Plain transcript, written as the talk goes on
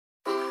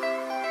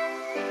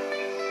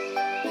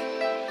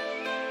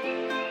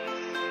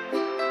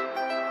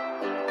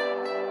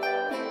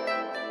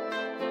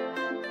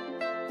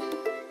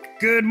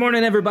Good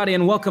morning, everybody,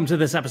 and welcome to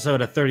this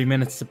episode of 30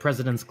 Minutes to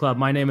President's Club.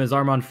 My name is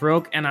Armand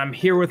Farouk, and I'm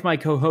here with my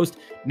co-host,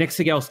 Nick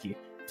Sigelski.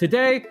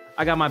 Today,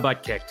 I got my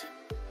butt kicked.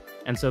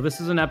 And so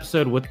this is an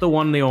episode with the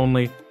one, the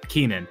only,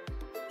 Keenan.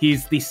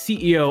 He's the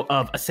CEO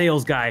of A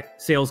Sales Guy,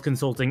 Sales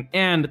Consulting,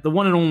 and the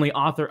one and only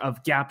author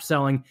of Gap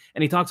Selling.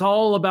 And he talks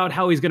all about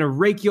how he's going to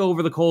rake you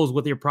over the coals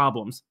with your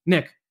problems.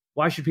 Nick,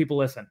 why should people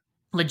listen?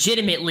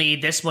 Legitimately,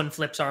 this one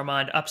flips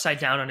Armand upside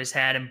down on his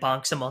head and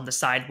bonks him on the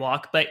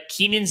sidewalk. But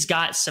Keenan's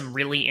got some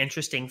really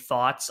interesting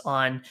thoughts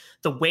on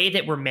the way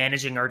that we're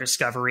managing our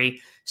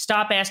discovery.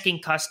 Stop asking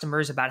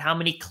customers about how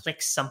many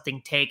clicks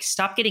something takes.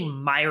 Stop getting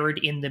mired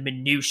in the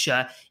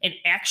minutia and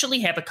actually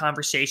have a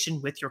conversation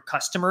with your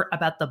customer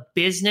about the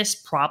business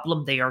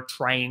problem they are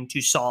trying to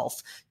solve.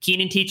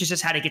 Keenan teaches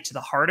us how to get to the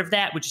heart of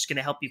that, which is going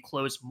to help you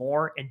close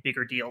more and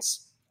bigger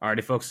deals.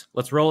 Alrighty, folks,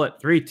 let's roll it.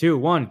 3, 2,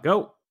 1,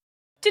 go.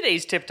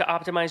 Today's tip to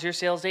optimize your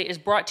sales day is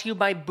brought to you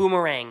by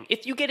Boomerang.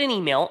 If you get an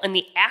email and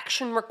the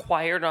action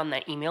required on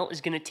that email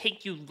is going to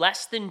take you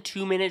less than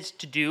 2 minutes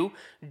to do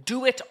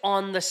it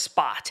on the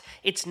spot.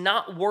 It's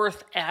not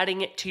worth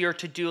adding it to your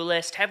to-do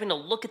list, having to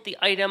look at the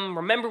item,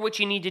 remember what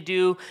you need to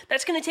do.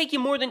 That's going to take you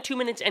more than 2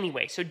 minutes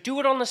anyway, so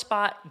do it on the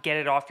spot, get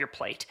it off your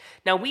plate.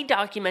 Now, we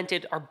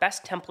documented our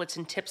best templates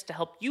and tips to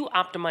help you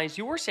optimize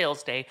your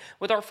sales day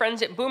with our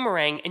friends at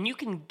Boomerang, and you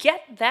can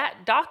get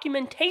that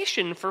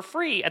documentation for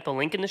free at the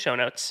link in the show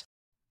notes.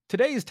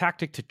 Today's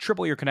tactic to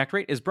triple your connect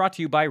rate is brought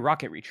to you by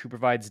Rocket Reach, who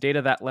provides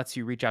data that lets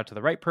you reach out to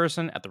the right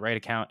person at the right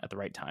account at the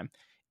right time.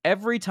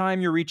 Every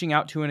time you're reaching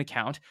out to an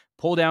account,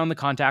 pull down the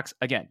contacts.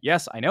 Again,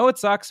 yes, I know it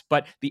sucks,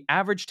 but the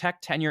average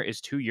tech tenure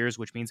is 2 years,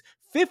 which means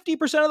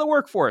 50% of the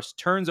workforce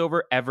turns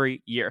over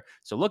every year.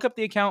 So look up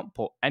the account,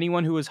 pull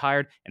anyone who was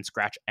hired, and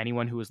scratch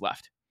anyone who was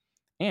left.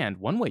 And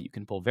one way you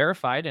can pull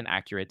verified and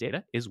accurate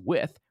data is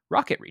with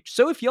Rocket Reach.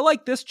 So if you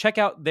like this, check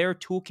out their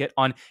toolkit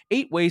on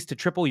 8 ways to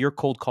triple your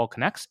cold call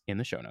connects in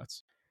the show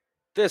notes.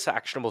 This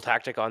actionable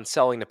tactic on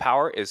selling to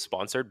power is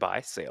sponsored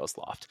by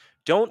SalesLoft.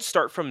 Don't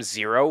start from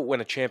zero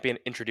when a champion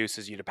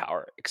introduces you to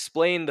power.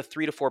 Explain the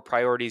 3 to 4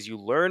 priorities you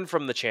learn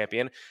from the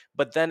champion,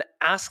 but then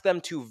ask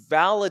them to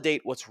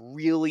validate what's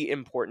really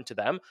important to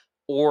them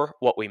or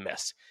what we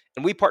missed.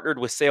 And we partnered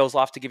with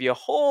SalesLoft to give you a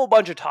whole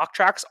bunch of talk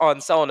tracks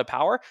on selling to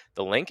power.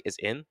 The link is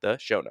in the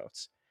show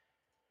notes.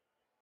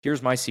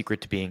 Here's my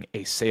secret to being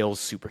a sales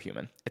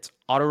superhuman. It's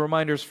auto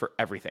reminders for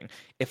everything.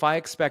 If I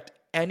expect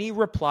any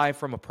reply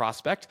from a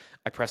prospect,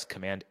 I press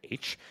Command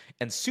H,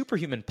 and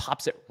Superhuman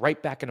pops it right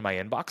back into my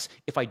inbox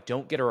if I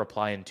don't get a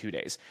reply in 2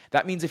 days.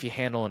 That means if you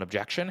handle an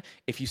objection,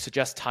 if you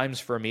suggest times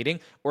for a meeting,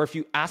 or if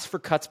you ask for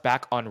cuts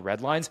back on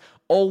red lines,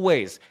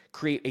 always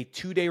create a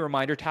 2-day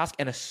reminder task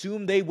and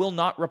assume they will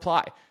not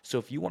reply. So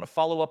if you want to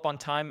follow up on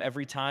time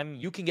every time,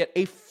 you can get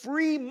a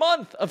free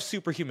month of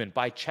Superhuman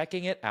by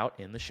checking it out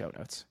in the show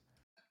notes.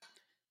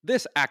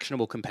 This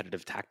actionable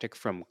competitive tactic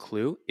from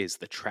Clue is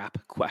the trap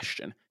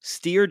question.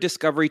 Steer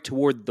discovery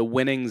toward the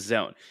winning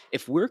zone.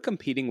 If we're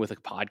competing with a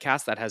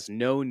podcast that has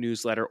no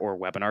newsletter or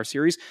webinar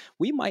series,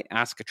 we might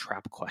ask a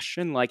trap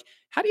question like,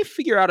 how do you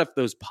figure out if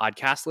those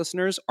podcast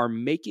listeners are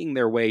making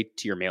their way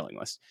to your mailing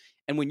list?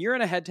 And when you're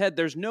in a head-to-head,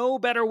 there's no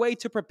better way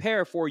to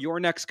prepare for your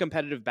next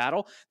competitive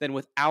battle than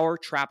with our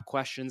trap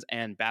questions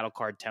and battle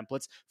card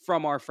templates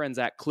from our friends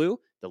at Clue.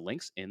 The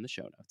link's in the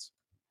show notes.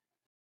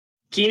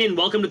 Keenan,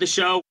 welcome to the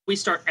show. We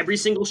start every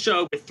single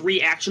show with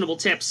 3 actionable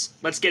tips.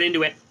 Let's get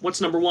into it. What's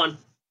number 1?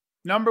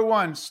 Number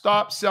 1,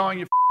 stop selling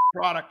your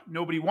product.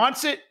 Nobody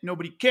wants it.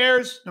 Nobody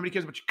cares. Nobody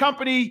cares about your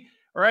company.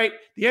 All right. At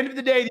the end of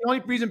the day, the only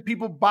reason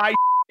people buy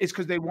is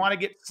because they want to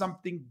get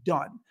something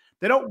done.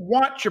 They don't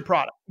want your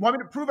product. You want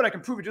me to prove it? I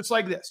can prove it just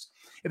like this.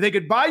 If they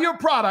could buy your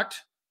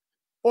product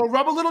or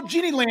rub a little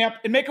genie lamp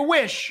and make a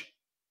wish,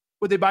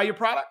 would they buy your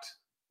product?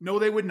 No,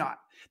 they would not.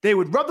 They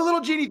would rub the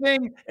little genie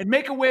thing and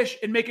make a wish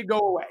and make it go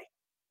away.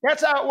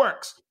 That's how it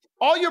works.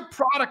 All your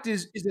product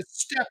is a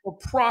step or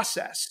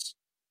process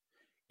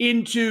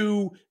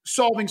into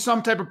solving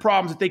some type of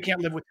problems that they can't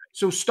live with.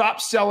 So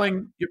stop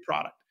selling your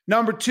product.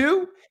 Number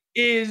 2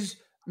 is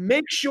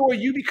make sure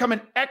you become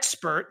an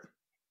expert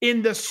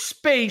in the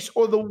space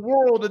or the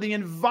world or the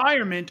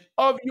environment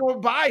of your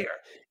buyer.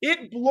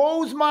 It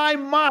blows my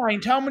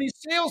mind how many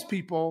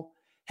salespeople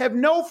have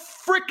no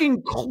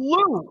freaking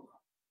clue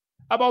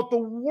about the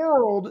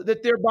world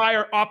that their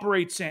buyer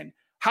operates in.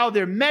 How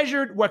they're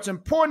measured, what's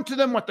important to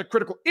them, what the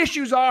critical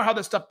issues are, how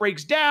the stuff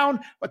breaks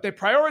down, what they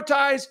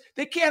prioritize.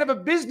 They can't have a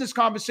business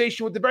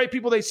conversation with the very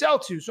people they sell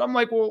to. So I'm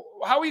like, well,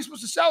 how are you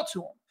supposed to sell to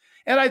them?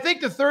 And I think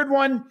the third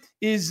one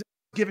is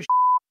give a shit,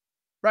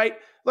 right?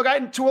 Look,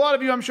 to a lot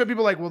of you, I'm sure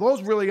people are like, well,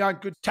 those really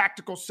aren't good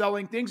tactical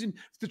selling things. And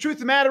the truth of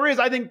the matter is,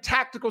 I think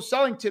tactical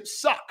selling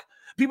tips suck.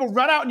 People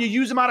run out and you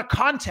use them out of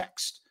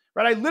context,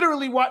 right? I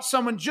literally watched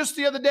someone just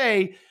the other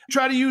day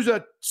try to use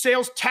a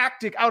sales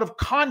tactic out of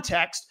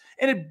context,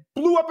 and it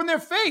blew up in their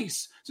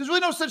face. So there's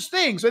really no such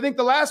thing. So I think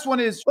the last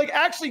one is like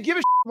actually give a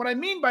shit. What I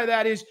mean by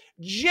that is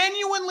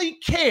genuinely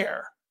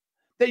care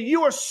that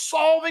you are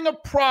solving a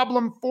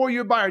problem for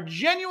your buyer.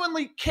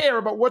 Genuinely care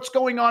about what's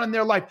going on in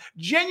their life.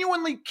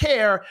 Genuinely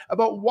care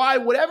about why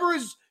whatever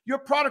is your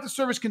product or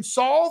service can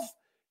solve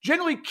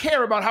generally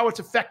care about how it's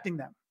affecting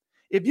them.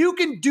 If you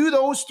can do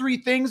those three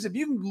things, if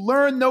you can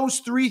learn those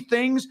three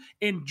things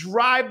and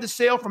drive the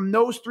sale from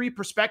those three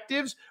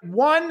perspectives,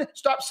 1,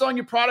 stop selling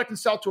your product and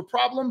sell to a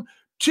problem.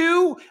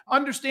 2,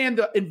 understand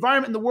the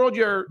environment in the world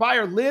your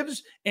buyer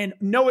lives and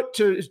know it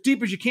to as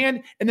deep as you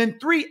can. And then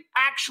 3,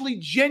 actually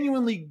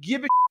genuinely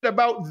give a shit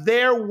about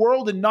their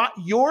world and not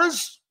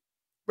yours.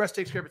 The rest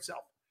takes care of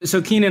itself.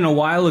 So Keenan, a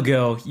while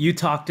ago, you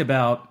talked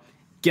about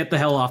get the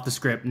hell off the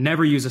script,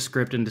 never use a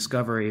script in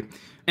discovery.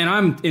 And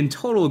I'm in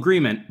total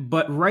agreement.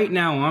 But right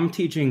now I'm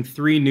teaching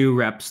 3 new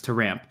reps to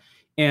ramp,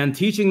 and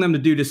teaching them to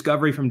do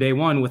discovery from day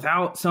one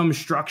without some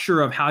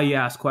structure of how you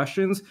ask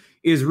questions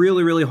is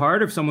really, really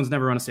hard if someone's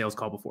never run a sales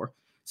call before.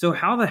 So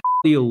how the hell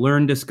do you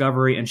learn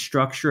discovery and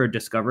structure a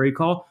discovery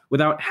call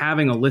without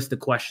having a list of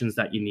questions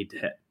that you need to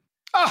hit?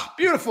 Ah,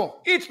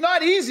 beautiful. It's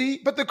not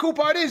easy, but the cool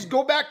part is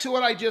go back to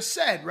what I just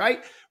said,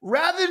 right?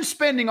 Rather than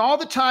spending all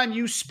the time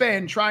you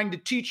spend trying to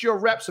teach your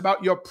reps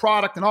about your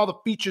product and all the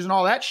features and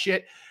all that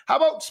shit, how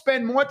about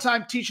spend more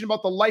time teaching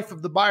about the life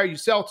of the buyer you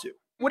sell to?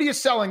 What are you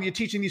selling? You're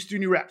teaching these 3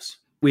 new reps.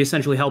 We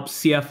essentially help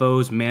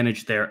CFOs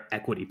manage their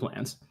equity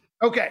plans.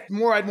 Okay,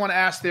 more I'd want to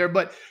ask there.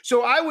 But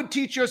so I would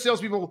teach your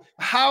salespeople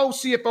how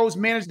CFOs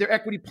manage their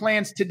equity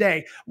plans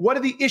today. What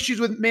are the issues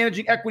with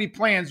managing equity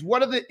plans?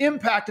 What are the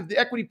impact if the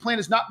equity plan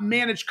is not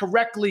managed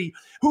correctly?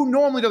 Who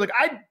normally does? Like,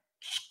 I'd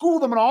school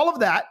them on all of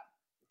that.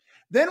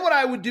 Then what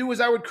I would do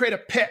is I would create a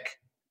PIC,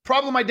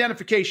 problem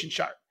identification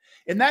chart.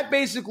 And that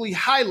basically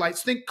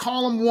highlights, think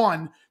column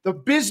 1, the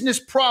business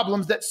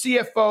problems that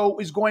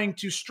CFO is going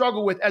to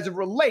struggle with as it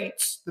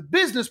relates, the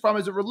business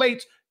problem as it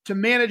relates to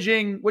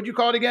managing, what do you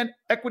call it again?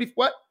 Equity,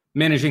 what?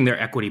 Managing their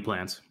equity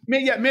plans.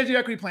 Yeah, managing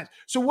equity plans.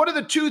 So what are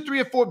the 2,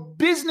 3, or 4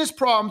 business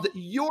problems that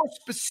your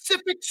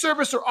specific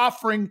service or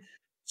offering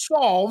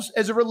solves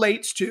as it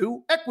relates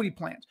to equity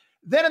plans?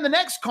 Then in the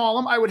next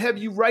column, I would have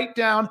you write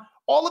down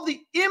all of the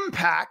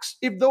impacts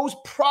if those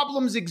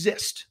problems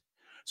exist.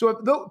 So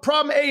if the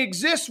problem A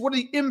exists, what are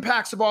the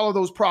impacts of all of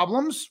those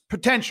problems?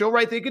 Potential,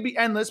 right? They could be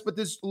endless, but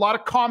there's a lot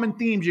of common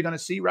themes you're going to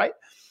see, right?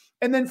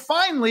 And then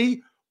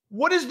finally,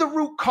 what is the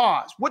root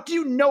cause? What do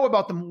you know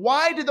about them?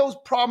 Why did those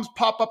problems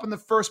pop up in the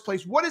first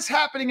place? What is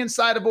happening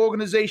inside of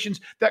organizations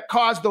that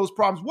cause those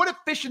problems? What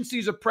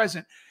efficiencies are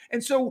present?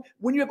 And so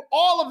when you have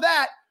all of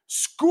that,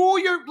 school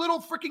your little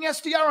freaking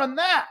SDR on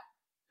that.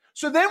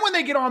 So then when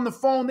they get on the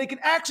phone, they can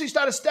actually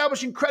start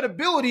establishing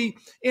credibility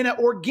in an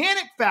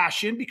organic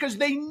fashion because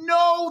they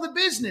know the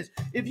business.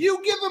 If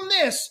you give them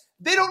this,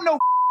 they don't know.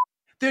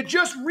 They're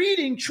just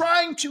reading,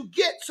 trying to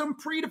get some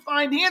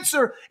predefined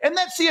answer. And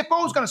that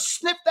CFO is going to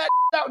snip that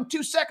out in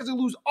 2 seconds and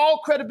lose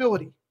all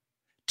credibility.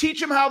 Teach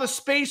them how the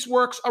space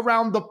works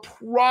around the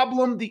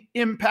problem, the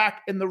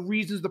impact, and the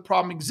reasons the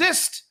problem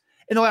exists.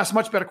 And they'll ask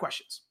much better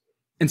questions.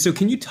 And so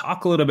can you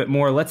talk a little bit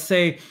more? Let's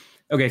say,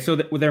 okay, so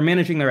they're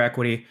managing their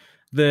equity.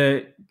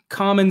 The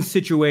common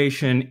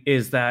situation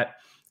is that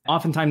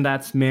oftentimes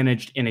that's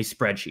managed in a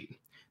spreadsheet.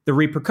 The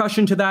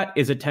repercussion to that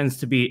is it tends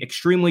to be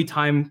extremely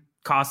time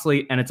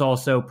costly, and it's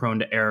also prone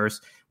to errors,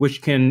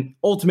 which can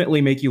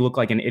ultimately make you look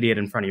like an idiot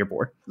in front of your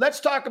board. Let's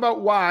talk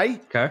about why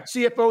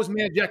CFOs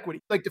manage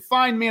equity. Like,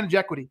 define manage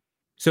equity.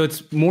 So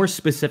it's more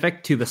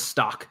specific to the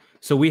stock.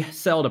 So we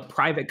sell to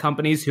private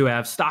companies who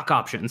have stock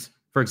options,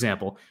 for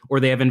example, or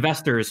they have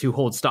investors who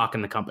hold stock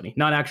in the company,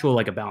 not actual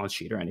like a balance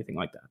sheet or anything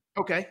like that.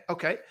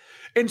 Okay.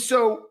 And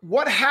so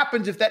what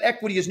happens if that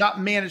equity is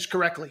not managed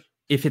correctly?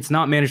 If it's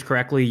not managed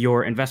correctly,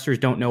 your investors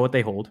don't know what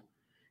they hold.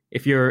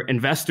 If your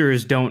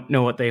investors don't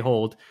know what they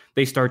hold,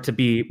 they start to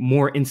be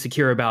more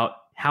insecure about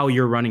how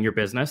you're running your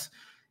business.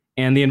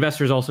 And the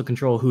investors also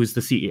control who's the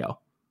CEO.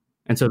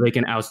 And so they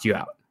can oust you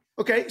out.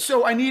 Okay,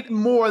 so I need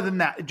more than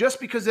that. Just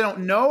because they don't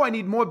know, I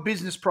need more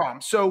business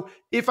problems. So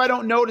if I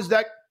don't know, is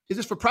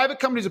this for private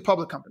companies or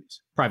public companies?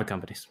 Private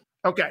companies.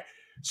 Okay.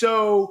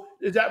 So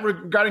is that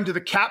regarding to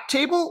the cap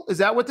table? Is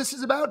that what this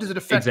is about? Does it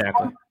affect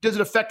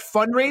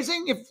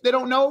fundraising if they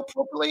don't know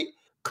appropriately?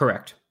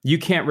 Correct. You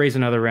can't raise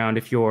another round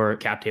if your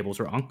cap table's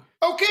wrong.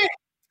 Okay.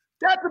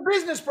 That's a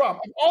business problem.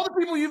 Of all the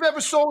people you've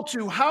ever sold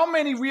to, how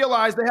many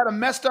realized they had a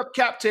messed up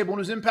cap table and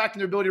it was impacting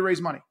their ability to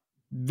raise money?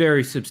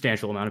 Very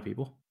substantial amount of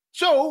people.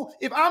 So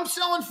if I'm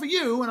selling for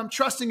you and I'm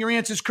trusting your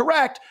answer is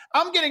correct,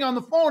 I'm getting on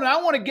the phone and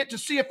I want to get to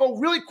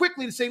CFO really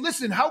quickly to say,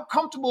 listen, how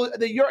comfortable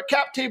that your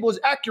cap table is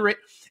accurate?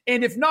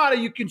 And if not, are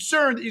you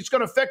concerned that it's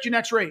going to affect your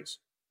next raise?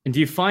 And do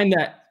you find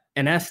that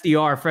an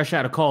SDR fresh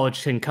out of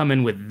college can come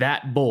in with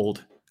that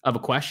bold of a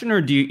question,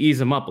 or do you ease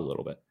them up a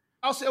little bit?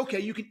 I'll say,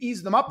 okay, you can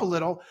ease them up a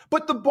little,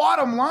 but the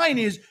bottom line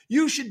is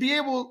you should be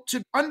able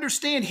to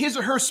understand his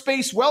or her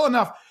space well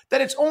enough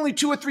that it's only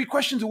 2 or 3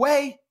 questions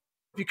away.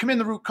 If you come in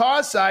the root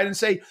cause side and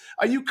say,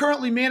 are you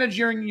currently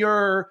managing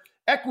your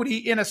equity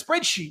in a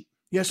spreadsheet?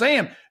 Yes, I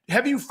am.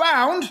 Have you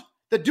found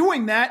that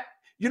doing that,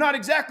 you're not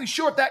exactly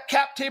sure if that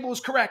cap table is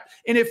correct?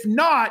 And if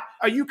not,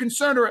 are you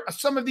concerned, or are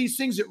some of these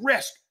things at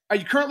risk? Are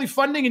you currently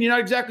funding and you're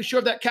not exactly sure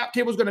if that cap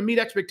table is going to meet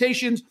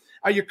expectations?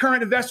 Are your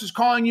current investors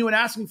calling you and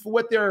asking for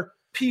what their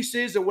piece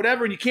is or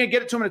whatever, and you can't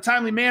get it to them in a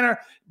timely manner,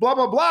 blah,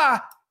 blah, blah?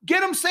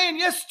 Get them saying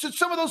yes to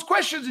some of those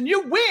questions and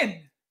you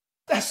win.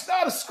 That's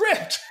not a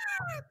script.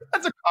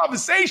 That's a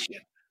conversation.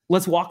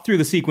 Let's walk through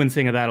the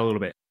sequencing of that a little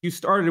bit. You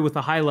started with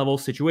a high-level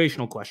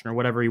situational question or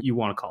whatever you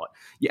want to call it.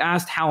 You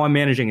asked how I'm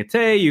managing it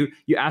today. You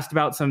asked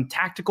about some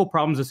tactical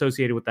problems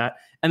associated with that,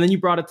 and then you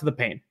brought it to the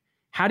pain.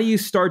 How do you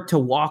start to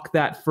walk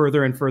that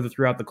further and further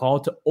throughout the call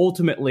to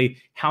ultimately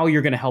how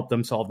you're going to help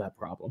them solve that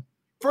problem?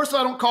 First of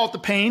all, I don't call it the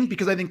pain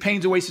because I think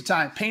pain's a waste of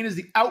time. Pain is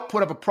the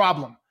output of a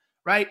problem,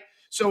 right?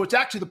 So it's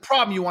actually the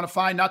problem you want to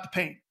find, not the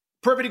pain.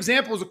 Perfect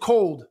example is a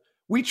cold.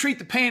 We treat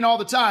the pain all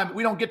the time, but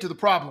we don't get to the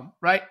problem,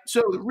 right?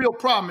 So the real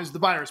problem is the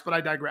virus, but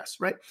I digress,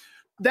 right?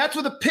 That's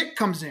where the pick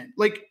comes in.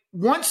 Like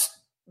once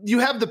you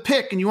have the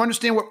pick and you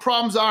understand what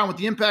problems are and what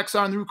the impacts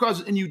are and the root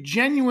causes, and you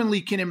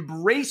genuinely can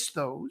embrace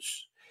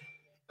those,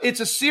 it's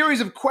a series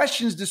of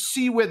questions to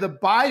see where the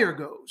buyer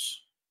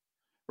goes,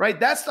 right?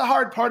 That's the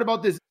hard part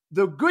about this.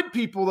 The good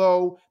people,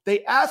 though,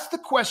 they ask the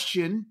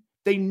question.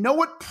 They know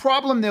what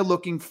problem they're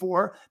looking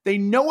for. They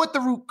know what the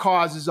root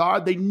causes are.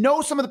 They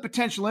know some of the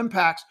potential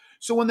impacts.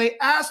 So when they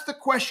ask the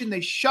question,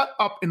 they shut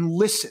up and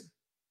listen.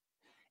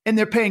 And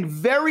they're paying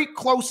very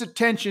close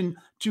attention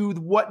to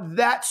what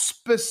that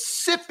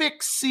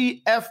specific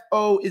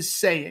CFO is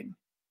saying.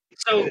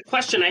 So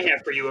question I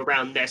have for you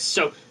around this.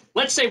 So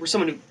let's say we're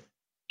someone who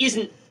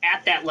isn't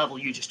at that level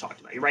you just talked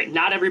about, right?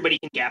 Not everybody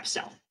can gap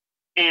sell.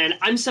 And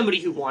I'm somebody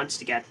who wants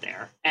to get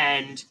there.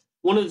 And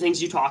one of the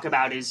things you talk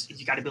about is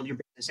you got to build your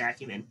business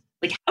acumen.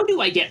 Like, how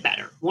do I get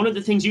better? One of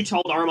the things you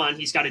told Armand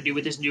he's got to do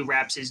with his new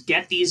reps is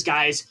get these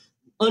guys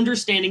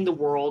understanding the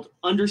world,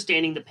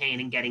 understanding the pain,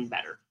 and getting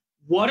better.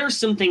 What are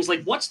some things,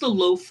 like what's the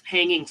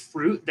low-hanging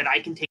fruit that I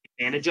can take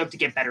advantage of to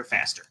get better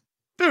faster?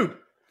 Dude,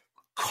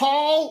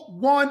 call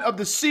one of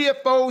the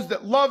CFOs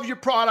that love your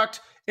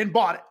product and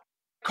bought it.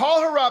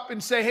 Call her up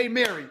and say, hey,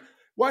 Mary,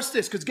 watch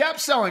this. Because gap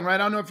selling, right? I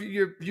don't know if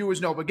your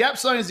viewers know, but gap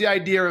selling is the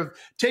idea of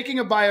taking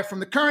a buyer from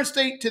the current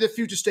state to the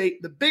future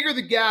state. The bigger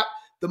the gap,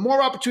 the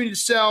more opportunity to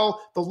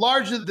sell. The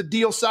larger the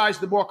deal size,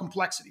 the more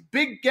complexity.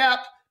 Big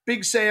gap,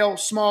 big sale,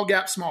 small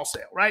gap, small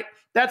sale, right?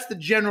 That's the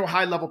general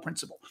high-level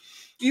principle.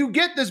 You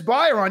get this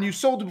buyer on you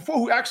sold it before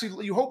who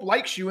actually you hope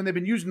likes you and they've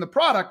been using the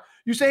product.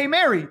 You say, hey,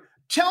 Mary,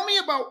 tell me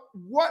about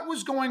what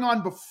was going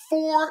on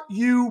before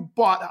you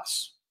bought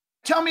us.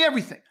 Tell me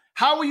everything.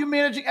 How were you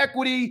managing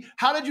equity?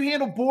 How did you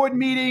handle board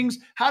meetings?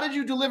 How did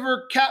you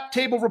deliver cap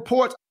table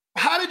reports?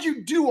 How did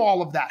you do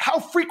all of that? How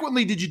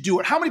frequently did you do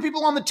it? How many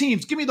people on the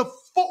teams? Give me the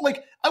full,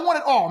 I want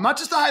it all, not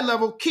just the high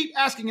level. Keep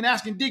asking and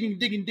asking,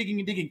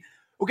 digging.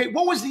 Okay,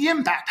 what was the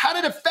impact? How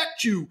did it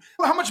affect you?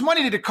 How much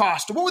money did it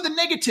cost? What were the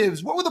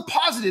negatives? What were the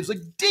positives?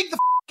 Dig the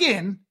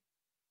in.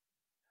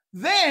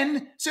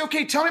 Then say,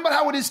 okay, tell me about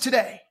how it is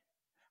today.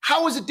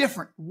 How is it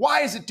different?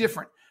 Why is it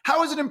different?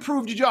 How has it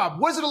improved your job?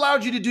 What has it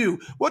allowed you to do?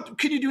 What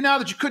can you do now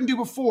that you couldn't do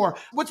before?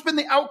 What's been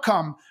the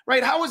outcome,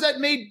 right? How has that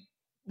made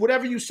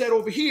whatever you said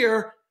over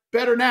here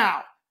better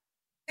now?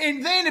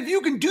 And then if you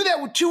can do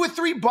that with 2 or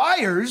 3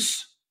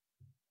 buyers,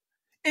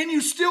 and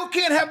you still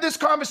can't have this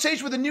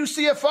conversation with a new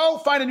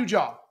CFO, find a new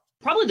job.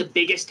 Probably the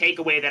biggest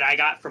takeaway that I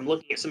got from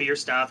looking at some of your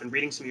stuff and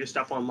reading some of your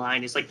stuff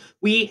online is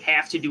we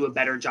have to do a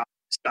better job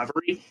of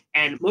discovery.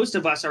 And most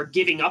of us are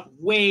giving up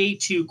way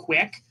too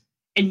quick.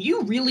 And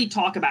you really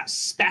talk about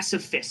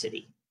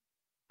specificity.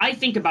 I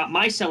think about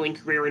my selling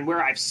career and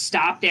where I've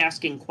stopped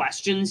asking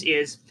questions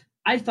is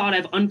I thought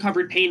I've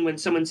uncovered pain when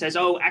someone says,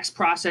 oh, X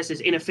process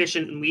is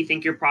inefficient and we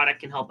think your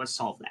product can help us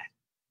solve that.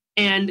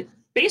 And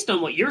based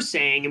on what you're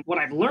saying and what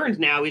I've learned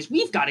now is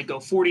we've got to go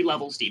 40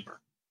 levels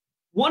deeper.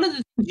 One of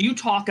the things you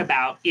talk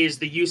about is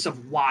the use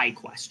of why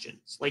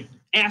questions, like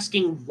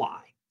asking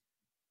why.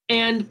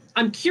 And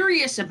I'm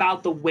curious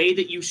about the way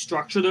that you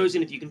structure those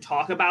and if you can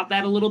talk about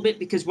that a little bit,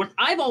 because what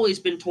I've always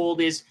been told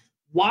is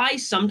why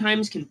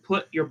sometimes can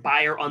put your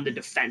buyer on the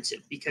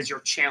defensive because you're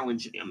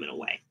challenging them in a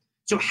way.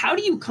 So how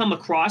do you come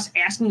across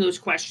asking those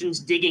questions,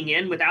 digging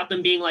in without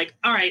them being like,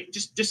 all right,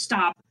 just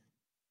stop.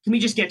 Can we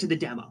just get to the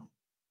demo?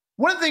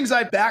 One of the things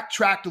I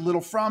backtracked a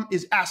little from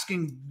is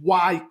asking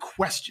why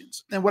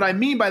questions. And what I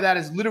mean by that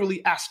is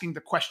literally asking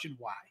the question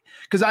why.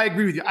 Because I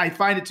agree with you. I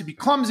find it to be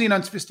clumsy and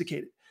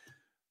unsophisticated.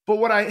 But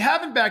what I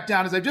haven't backed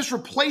down is I've just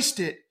replaced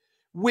it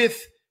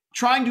with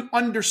trying to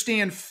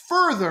understand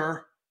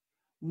further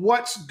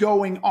what's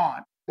going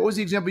on. What was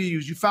the example you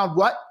used? You found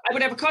what? I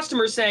would have a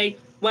customer say,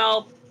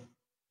 well,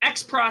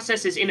 X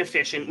process is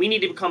inefficient. We need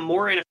to become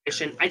more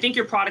inefficient. I think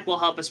your product will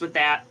help us with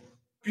that.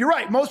 You're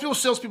right. Most people,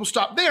 salespeople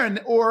stop there.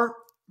 Or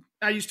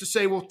I used to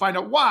say, well, find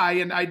out why.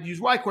 And I'd use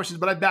why questions,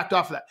 but I backed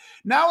off of that.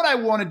 Now what I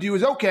want to do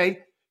is, okay,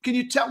 can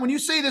you tell, when you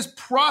say this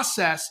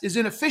process is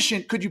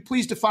inefficient, could you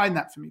please define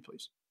that for me,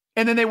 please?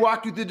 And then they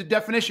walk you through the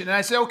definition. And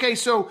I say, okay,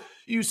 so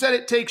you said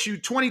it takes you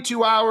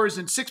 22 hours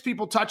and 6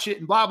 people touch it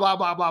and blah, blah,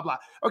 blah, blah, blah.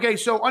 Okay,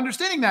 so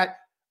understanding that,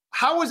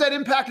 how has that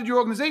impacted your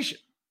organization?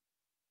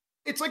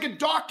 It's like a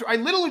doctor. I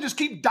literally just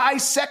keep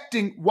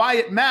dissecting why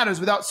it matters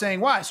without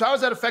saying why. So how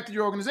has that affected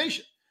your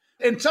organization?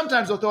 And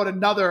sometimes they'll throw out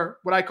another,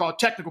 what I call a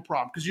technical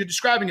problem, because you're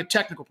describing a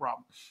technical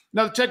problem.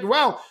 Another technical,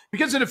 well,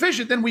 because it's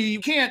inefficient, then we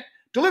can't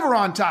deliver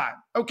on time.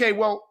 Okay,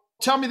 well,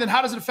 Tell me then,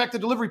 how does it affect the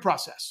delivery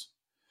process?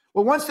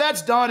 Well, once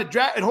that's done, it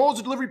holds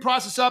the delivery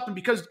process up. And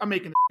because I'm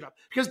making this up,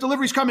 because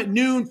deliveries come at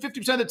noon,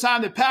 50% of the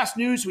time they're past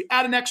noon. So we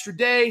add an extra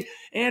day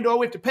and,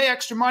 we have to pay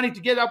extra money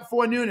to get it out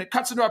before noon. It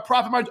cuts into our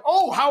profit margin.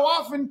 Oh, how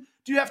often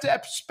do you have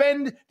to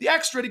spend the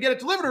extra to get it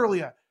delivered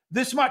earlier?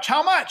 This much.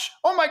 How much?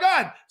 Oh my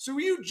God. So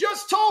you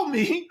just told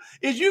me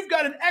is you've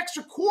got an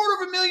extra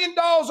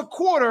 $250,000 a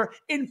quarter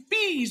in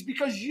fees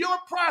because your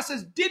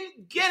process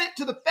didn't get it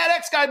to the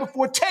FedEx guy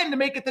before 10 to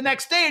make it the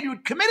next day, and you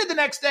had committed the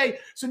next day.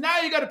 So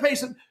now you got to pay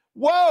some.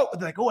 Whoa.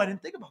 They're like, I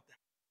didn't think about that.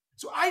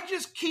 So I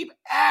just keep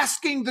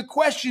asking the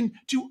question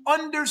to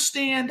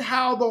understand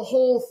how the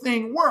whole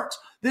thing works.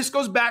 This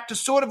goes back to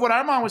sort of what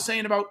Armand was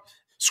saying about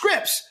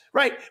scripts,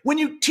 right? When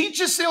you teach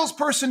a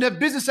salesperson to have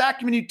business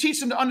acumen, you teach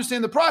them to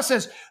understand the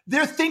process,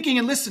 they're thinking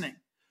and listening.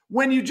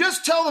 When you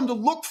just tell them to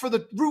look for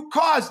the root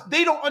cause,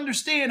 they don't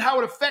understand how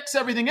it affects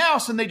everything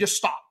else, and they just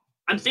stop.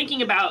 I'm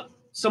thinking about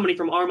somebody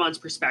from Armand's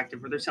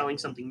perspective where they're selling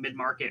something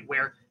mid-market,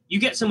 where you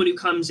get someone who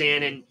comes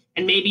in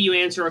and maybe you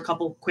answer a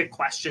couple quick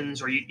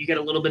questions, or you get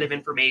a little bit of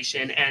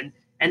information, and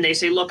they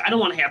say, look, I don't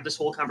want to have this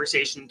whole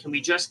conversation. Can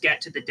we just get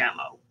to the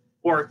demo?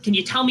 Or can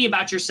you tell me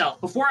about yourself?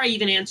 Before I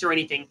even answer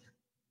anything,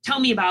 tell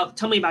me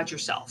about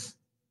yourself.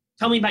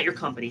 Tell me about your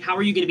company. How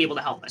are you going to be able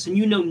to help us? And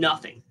you know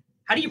nothing.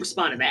 How do you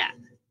respond to that?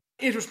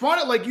 It's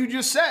responded like you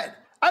just said.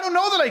 I don't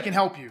know that I can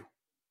help you.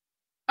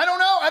 I don't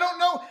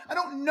know. I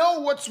don't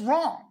know what's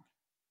wrong.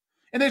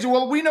 And they say,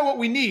 well, we know what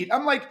we need.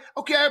 I'm like,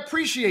 okay, I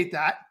appreciate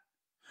that.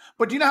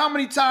 But do you know how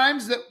many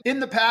times that in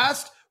the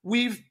past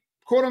we've,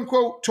 quote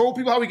unquote, told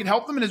people how we can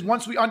help them? And as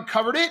once we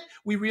uncovered it,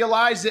 we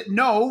realized that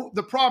no,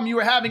 the problem you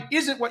were having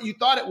isn't what you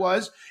thought it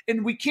was.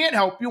 And we can't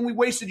help you. And we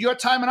wasted your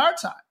time and our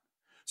time.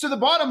 So the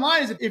bottom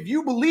line is, if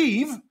you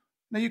believe,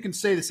 now you can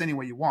say this any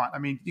way you want. I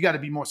mean, you got to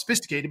be more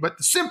sophisticated. But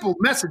the simple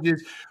message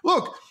is,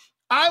 look,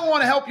 I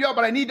want to help you out,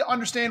 but I need to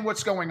understand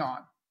what's going on.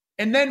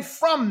 And then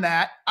from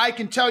that, I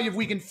can tell you if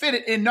we can fit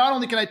it. And not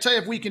only can I tell you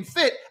if we can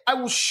fit, I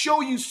will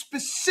show you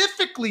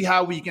specifically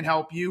how we can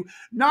help you,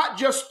 not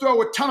just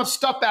throw a ton of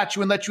stuff at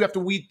you and let you have to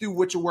weed through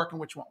which will work and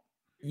which won't.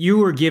 You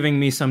were giving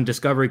me some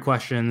discovery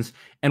questions,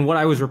 and what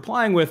I was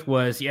replying with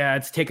was, yeah,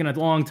 it's taken a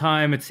long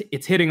time.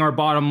 It's hitting our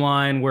bottom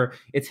line,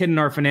 it's hitting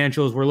our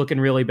financials. We're looking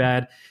really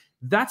bad.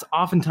 That's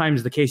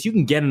oftentimes the case. You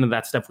can get into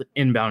that stuff with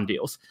inbound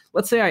deals.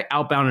 Let's say I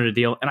outbounded a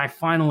deal and I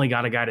finally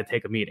got a guy to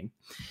take a meeting.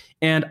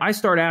 And I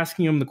start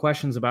asking him the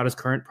questions about his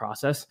current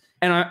process.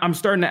 And I'm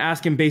starting to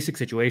ask him basic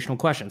situational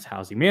questions.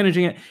 How's he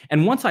managing it?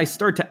 And once I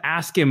start to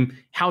ask him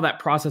how that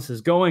process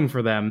is going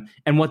for them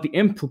and what the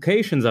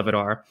implications of it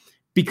are,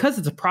 because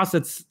it's a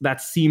process that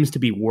seems to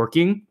be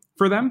working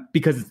for them,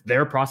 because it's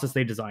their process,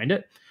 they designed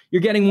it,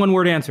 you're getting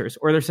one-word answers,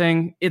 or they're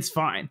saying it's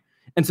fine.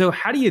 And so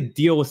how do you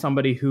deal with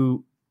somebody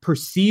who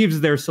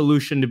perceives their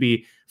solution to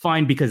be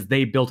fine because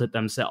they built it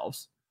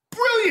themselves?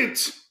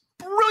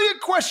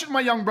 Brilliant question,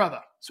 my young brother.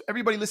 So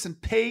everybody listen,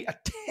 pay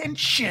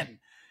attention.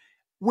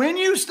 When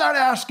you start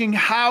asking,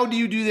 how do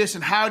you do this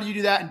and how do you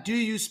do that? And do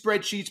you use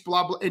spreadsheets,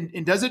 blah, blah,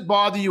 and does it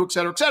bother you, et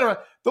cetera,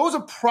 those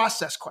are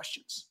process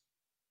questions.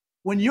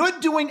 When you're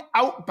doing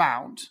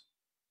outbound,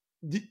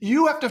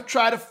 you have to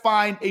try to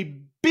find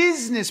a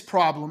business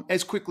problem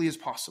as quickly as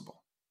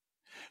possible.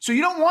 So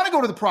you don't want to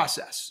go to the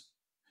process.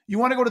 You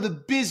want to go to the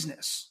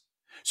business.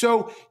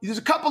 So there's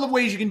a couple of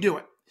ways you can do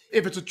it.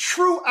 If it's a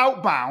true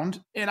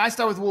outbound, and I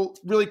start with, well,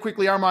 really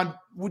quickly, Armand,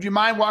 would you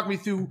mind walking me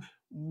through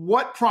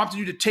what prompted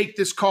you to take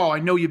this call? I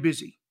know you're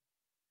busy.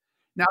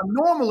 Now,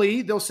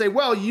 normally they'll say,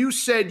 well, you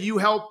said you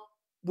help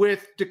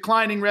with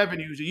declining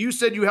revenues, or you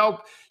said you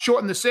help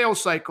shorten the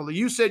sales cycle, or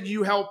you said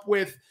you help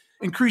with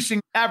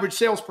increasing average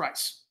sales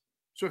price.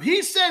 So if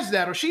he says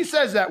that or she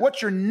says that,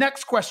 what's your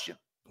next question?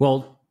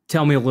 Well,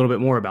 tell me a little bit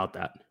more about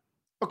that.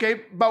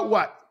 Okay, about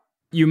what?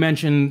 You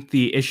mentioned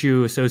the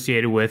issue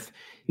associated with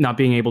not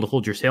being able to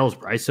hold your sales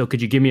price. So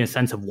could you give me a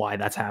sense of why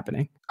that's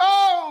happening?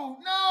 Oh,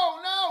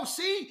 no.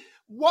 See,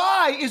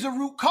 why is a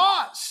root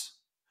cause?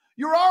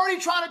 You're already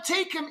trying to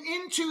take him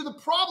into the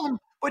problem,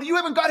 but you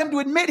haven't got him to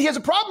admit he has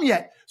a problem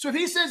yet. So if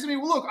he says to me,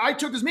 well, look, I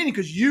took this meeting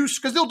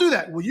because they'll do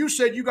that. Well, you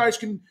said you guys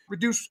can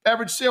reduce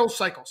average sales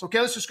cycles. Okay,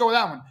 let's just go with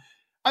that one.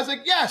 I was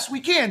like, yes, we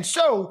can.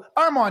 So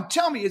Armand,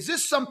 tell me, is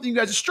this something you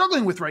guys are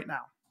struggling with right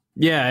now?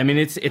 Yeah, I mean,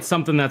 it's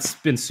something that's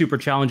been super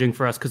challenging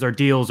for us because our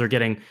deals are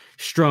getting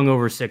strung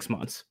over 6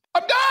 months.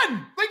 I'm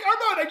done. Like,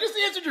 Armand, I just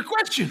answered your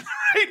question,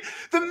 right?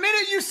 The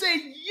minute you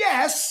say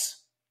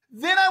yes,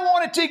 then I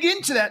want to dig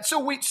into that. So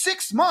wait,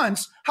 6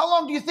 months, how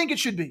long do you think it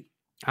should be?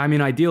 I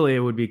mean, ideally, it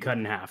would be cut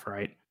in half,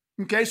 right?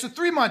 Okay, so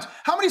 3 months.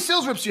 How many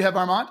sales reps do you have,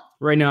 Armand?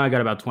 Right now, I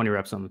got about 20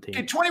 reps on the team.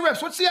 Okay, 20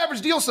 reps. What's the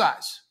average deal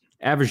size?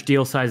 Average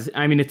deal size,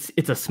 I mean,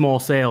 it's a small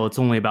sale. It's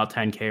only about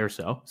 10K or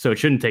so. So it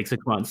shouldn't take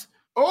 6 months.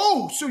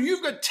 Oh, so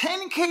you've got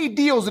 10K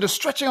deals that are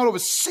stretching out over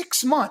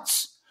 6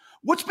 months.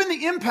 What's been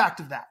the impact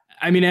of that?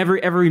 I mean,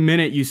 every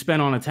minute you spend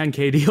on a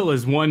 10K deal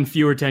is one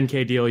fewer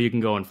 10K deal you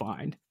can go and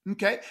find.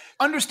 Okay.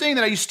 Understanding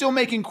that, are you still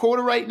making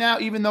quota right now,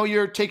 even though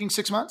you're taking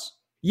 6 months?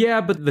 Yeah,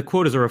 but the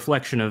quota is a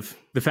reflection of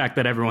the fact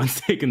that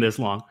everyone's taken this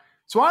long.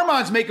 So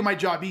Armand's making my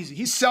job easy.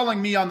 He's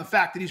selling me on the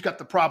fact that he's got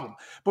the problem.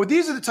 But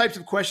these are the types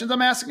of questions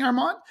I'm asking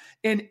Armand.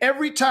 And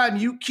every time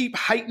you keep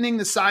heightening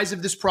the size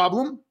of this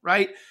problem,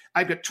 right?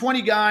 I've got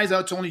 20 guys.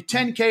 It's only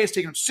 10K. It's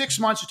taking them 6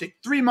 months. It'll take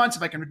 3 months.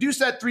 If I can reduce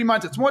that 3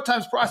 months, it's more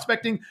times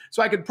prospecting.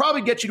 So I could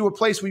probably get you to a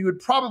place where you would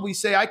probably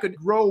say I could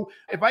grow.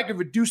 If I could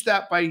reduce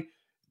that by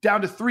down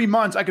to 3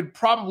 months, I could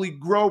probably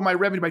grow my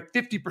revenue by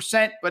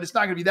 50%, but it's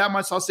not going to be that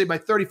much. So I'll say by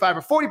 35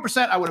 or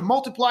 40%. I would have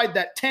multiplied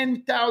that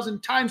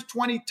 10,000 times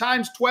 20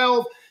 times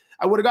 12.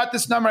 I would have got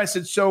this number. I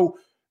said, so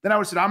then I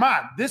would have said,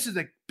 Armand, this is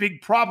a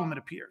big problem, it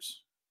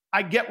appears.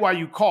 I get why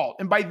you called.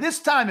 And by this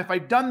time, if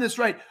I've done this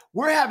right,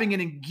 we're having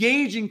an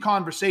engaging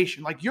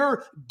conversation. Like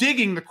you're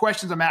digging the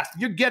questions I'm asking.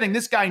 You're getting,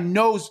 this guy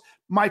knows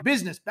my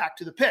business back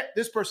to the pit.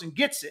 This person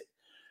gets it.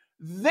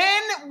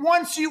 Then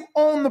once you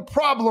own the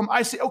problem,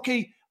 I say,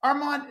 okay,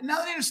 Armand, now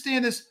that I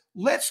understand this,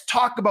 let's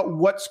talk about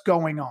what's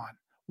going on.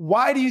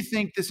 Why do you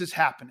think this is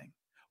happening?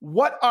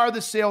 What are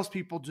the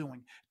salespeople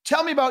doing?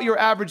 Tell me about your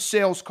average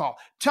sales call.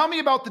 Tell me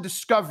about the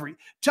discovery.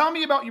 Tell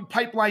me about your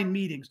pipeline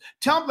meetings.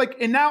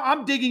 And now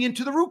I'm digging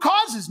into the root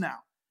causes now.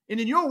 And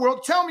in your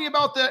world, tell me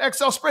about the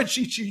Excel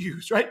spreadsheets you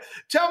use, right?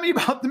 Tell me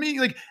about the meeting.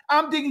 Like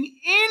I'm digging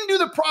into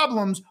the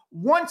problems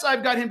once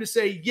I've got him to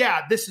say,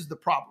 yeah, this is the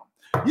problem.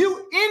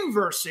 You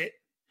inverse it.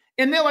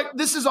 And they're like,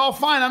 this is all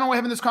fine. I don't know why we're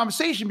having this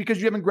conversation because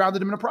you haven't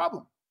grounded them in a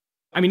problem.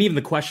 I mean, even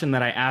the question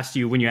that I asked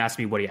you when you asked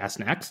me what do you ask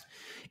next,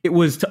 it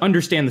was to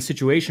understand the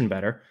situation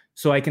better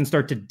so I can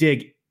start to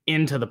dig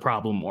into the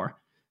problem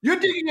more. You're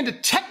digging into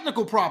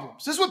technical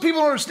problems. This is what people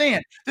don't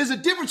understand. There's a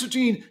difference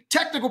between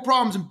technical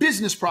problems and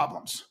business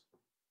problems.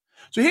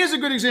 So here's a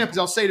good example.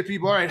 I'll say to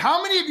people, all right,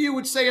 how many of you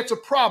would say it's a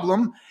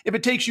problem if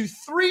it takes you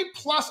 3+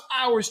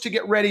 hours to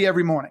get ready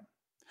every morning?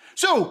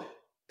 So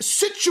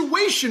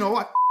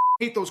situational, I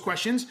hate those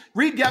questions.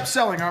 Read Gap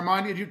Selling,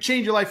 Armand. You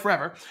change your life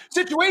forever.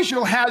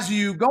 Situational has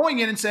you going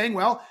in and saying,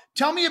 well,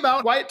 tell me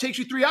about why it takes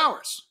you 3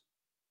 hours.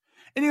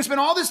 And you spend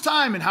all this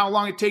time and how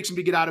long it takes them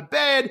to get out of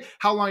bed,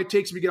 how long it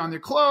takes them to get on their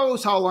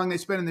clothes, how long they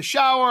spend in the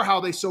shower,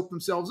 how they soap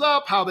themselves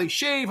up, how they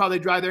shave, how they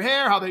dry their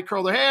hair, how they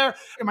curl their hair.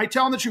 Am I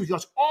telling the truth?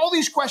 That's all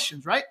these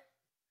questions, right?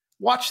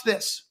 Watch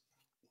this.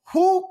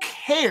 Who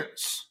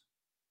cares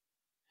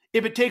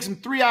if it takes them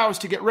 3 hours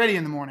to get ready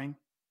in the morning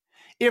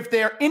if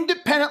they're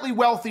independently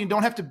wealthy and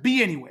don't have to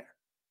be anywhere?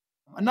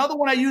 Another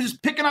one I use is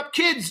picking up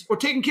kids or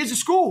taking kids to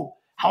school.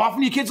 How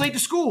often are your kids late to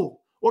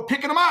school? Or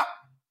picking them up?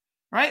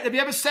 Right? Have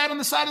you ever sat on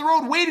the side of the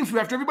road waiting for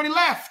you after everybody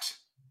left?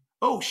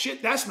 Oh,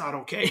 shit, that's not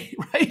okay,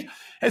 right?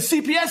 Has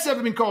CPS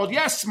ever been called?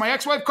 Yes, my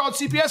ex-wife called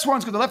CPS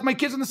once because I left my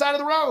kids on the side of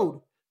the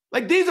road.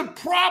 Like, these are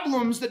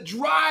problems that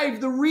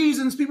drive the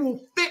reasons people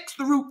will fix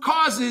the root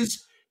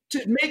causes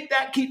to make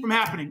that keep from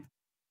happening.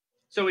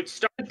 So it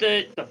started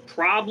the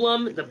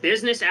problem, the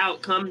business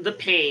outcome, the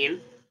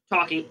pain,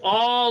 talking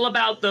all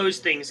about those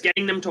things,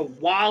 getting them to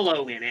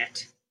wallow in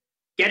it,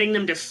 getting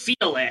them to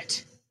feel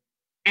it,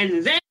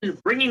 and then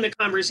bringing the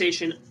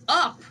conversation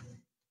up.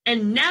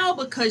 And now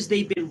because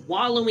they've been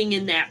wallowing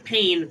in that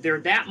pain,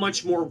 they're that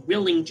much more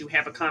willing to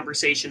have a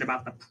conversation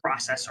about the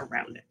process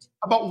around it.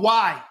 About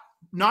why.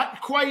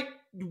 Not quite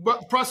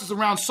what the process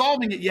around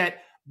solving it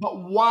yet,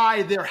 but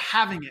why they're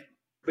having it.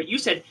 But you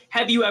said,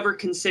 have you ever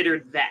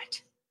considered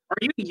that? Are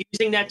you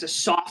using that to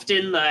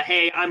soften the,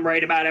 hey, I'm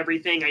right about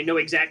everything, I know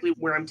exactly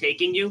where I'm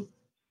taking you?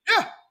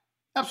 Yeah,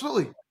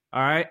 absolutely.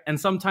 All right. And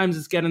sometimes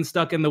it's getting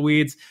stuck in the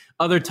weeds.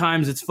 Other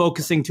times it's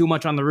focusing too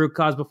much on the root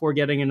cause before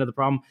getting into the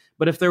problem.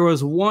 But if there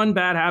was one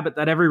bad habit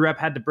that every rep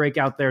had to break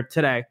out there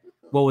today,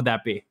 what would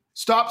that be?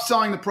 Stop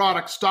selling the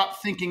product.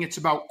 Stop thinking it's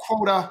about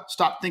quota.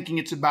 Stop thinking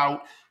it's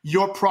about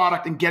your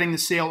product and getting the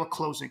sale or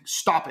closing.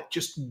 Stop it.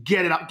 Just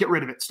get it out. Get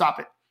rid of it. Stop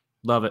it.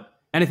 Love it.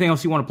 Anything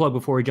else you want to plug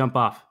before we jump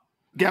off?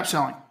 Gap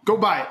Selling. Go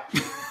buy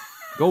it.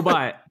 Go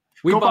buy it.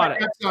 We bought it.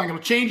 Gap Selling. It'll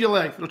change your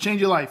life. It'll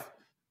change your life.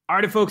 All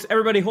right, folks,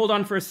 everybody hold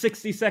on for a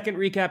 60-second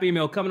recap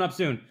email coming up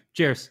soon.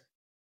 Cheers.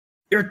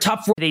 Your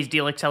top 4. Today's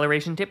deal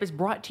acceleration tip is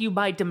brought to you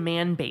by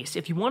Demandbase.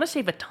 If you want to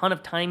save a ton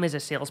of time as a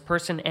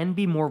salesperson and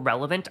be more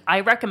relevant, I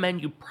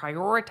recommend you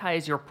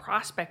prioritize your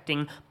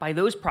prospecting by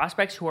those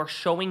prospects who are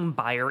showing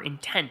buyer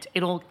intent.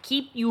 It'll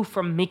keep you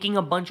from making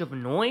a bunch of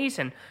noise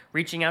and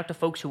reaching out to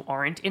folks who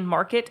aren't in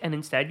market, and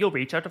instead you'll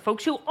reach out to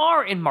folks who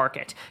are in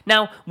market.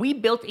 Now, we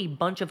built a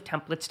bunch of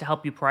templates to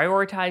help you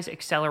prioritize,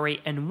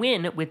 accelerate, and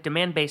win with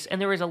Demandbase, and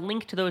there is a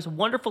link to those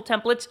wonderful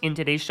templates in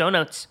today's show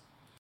notes.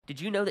 Did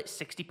you know that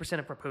 60%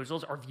 of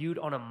proposals are viewed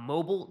on a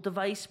mobile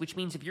device, which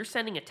means if you're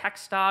sending a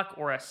text stock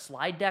or a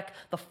slide deck,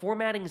 the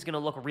formatting is going to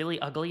look really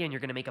ugly and you're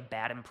going to make a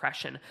bad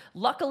impression.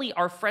 Luckily,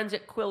 our friends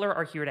at Quiller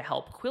are here to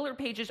help. Quiller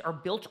pages are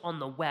built on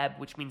the web,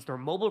 which means they're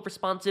mobile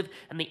responsive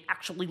and they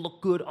actually look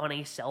good on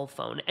a cell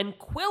phone. And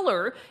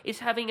Quiller is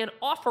having an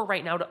offer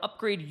right now to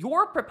upgrade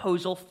your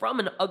proposal from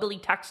an ugly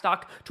text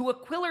stock to a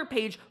Quiller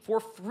page for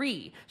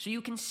free. So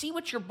you can see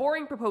what your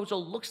boring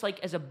proposal looks like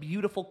as a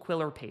beautiful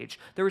Quiller page.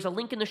 There is a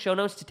link in the show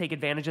notes to take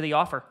advantage of the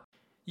offer.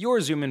 Your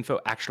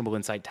ZoomInfo actionable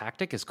insight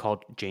tactic is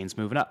called Jane's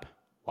Moving Up.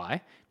 Why?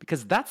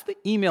 Because that's the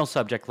email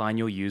subject line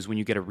you'll use when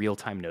you get a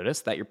real-time notice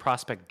that your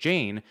prospect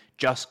Jane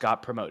just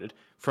got promoted.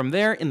 From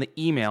there, in the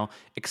email,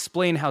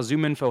 explain how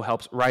ZoomInfo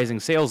helps rising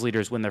sales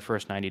leaders win their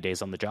first 90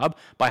 days on the job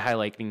by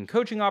highlighting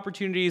coaching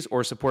opportunities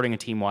or supporting a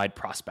team-wide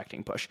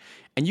prospecting push.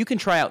 And you can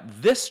try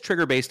out this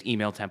trigger-based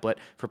email template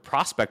for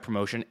prospect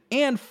promotion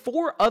and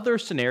 4 other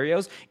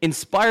scenarios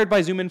inspired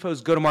by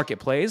ZoomInfo's go-to-market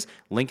plays.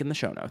 Link in the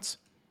show notes.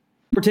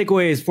 4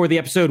 takeaways for the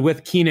episode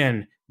with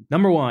Keenan.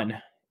 Number 1,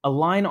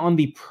 align on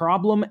the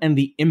problem and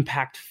the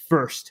impact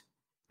first,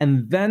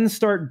 and then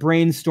start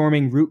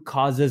brainstorming root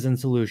causes and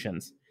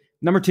solutions.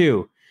 Number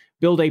 2,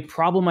 build a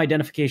problem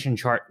identification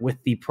chart with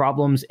the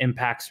problems,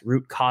 impacts,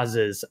 root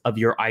causes of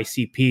your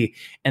ICP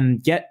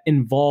and get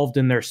involved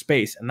in their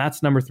space. And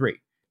that's number 3.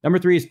 Number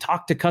 3 is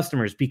talk to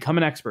customers, become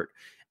an expert.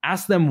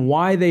 Ask them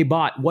why they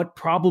bought, what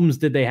problems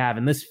did they have?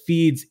 And this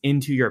feeds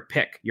into your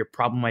pick, your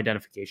problem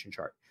identification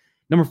chart.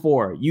 Number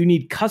 4, you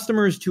need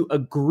customers to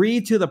agree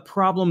to the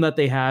problem that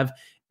they have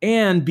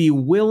and be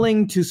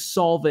willing to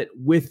solve it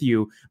with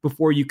you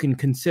before you can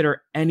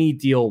consider any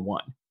deal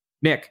won.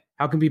 Nick,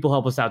 how can people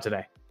help us out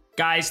today?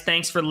 Guys,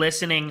 thanks for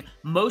listening.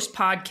 Most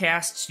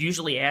podcasts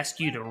usually ask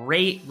you to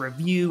rate,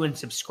 review, and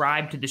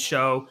subscribe to the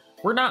show.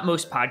 We're not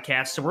most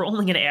podcasts, so we're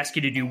only going to ask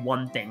you to do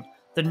one thing.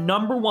 The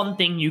number one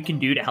thing you can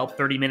do to help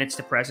 30 Minutes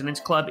to President's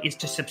Club is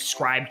to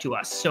subscribe to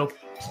us. So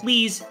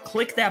please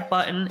click that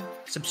button,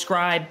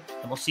 subscribe,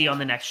 and we'll see you on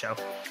the next show.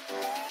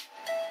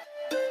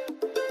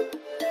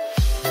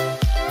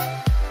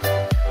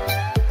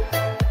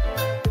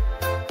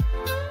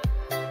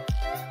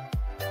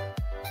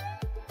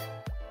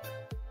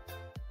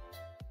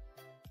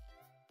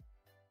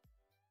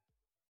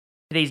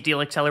 Today's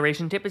deal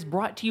acceleration tip is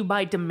brought to you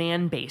by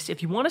Demandbase.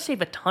 If you want to save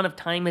a ton of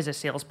time as a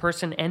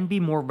salesperson and be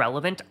more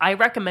relevant, I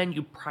recommend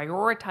you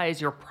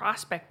prioritize your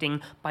prospecting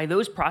by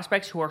those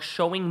prospects who are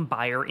showing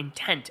buyer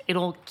intent.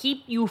 It'll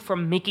keep you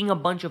from making a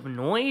bunch of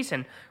noise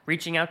and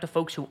reaching out to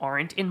folks who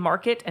aren't in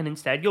market, and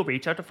instead you'll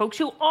reach out to folks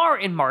who are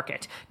in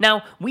market.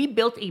 Now, we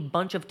built a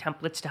bunch of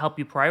templates to help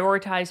you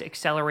prioritize,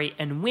 accelerate,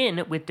 and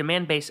win with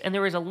Demandbase, and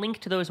there is a link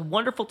to those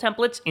wonderful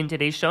templates in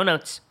today's show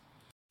notes.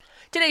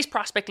 Today's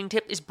prospecting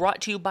tip is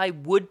brought to you by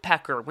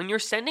Woodpecker. When you're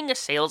sending a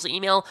sales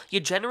email, you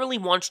generally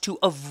want to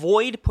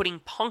avoid putting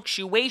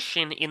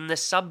punctuation in the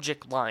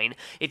subject line.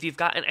 If you've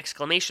got an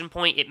exclamation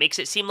point, it makes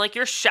it seem like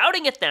you're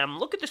shouting at them.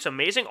 Look at this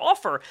amazing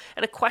offer.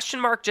 And a question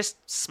mark just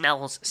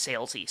smells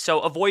salesy. So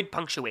avoid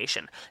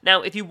punctuation.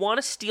 Now, if you want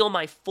to steal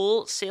my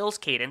full sales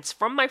cadence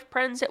from my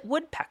friends at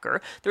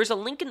Woodpecker, there's a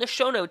link in the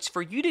show notes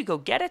for you to go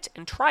get it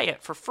and try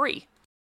it for free.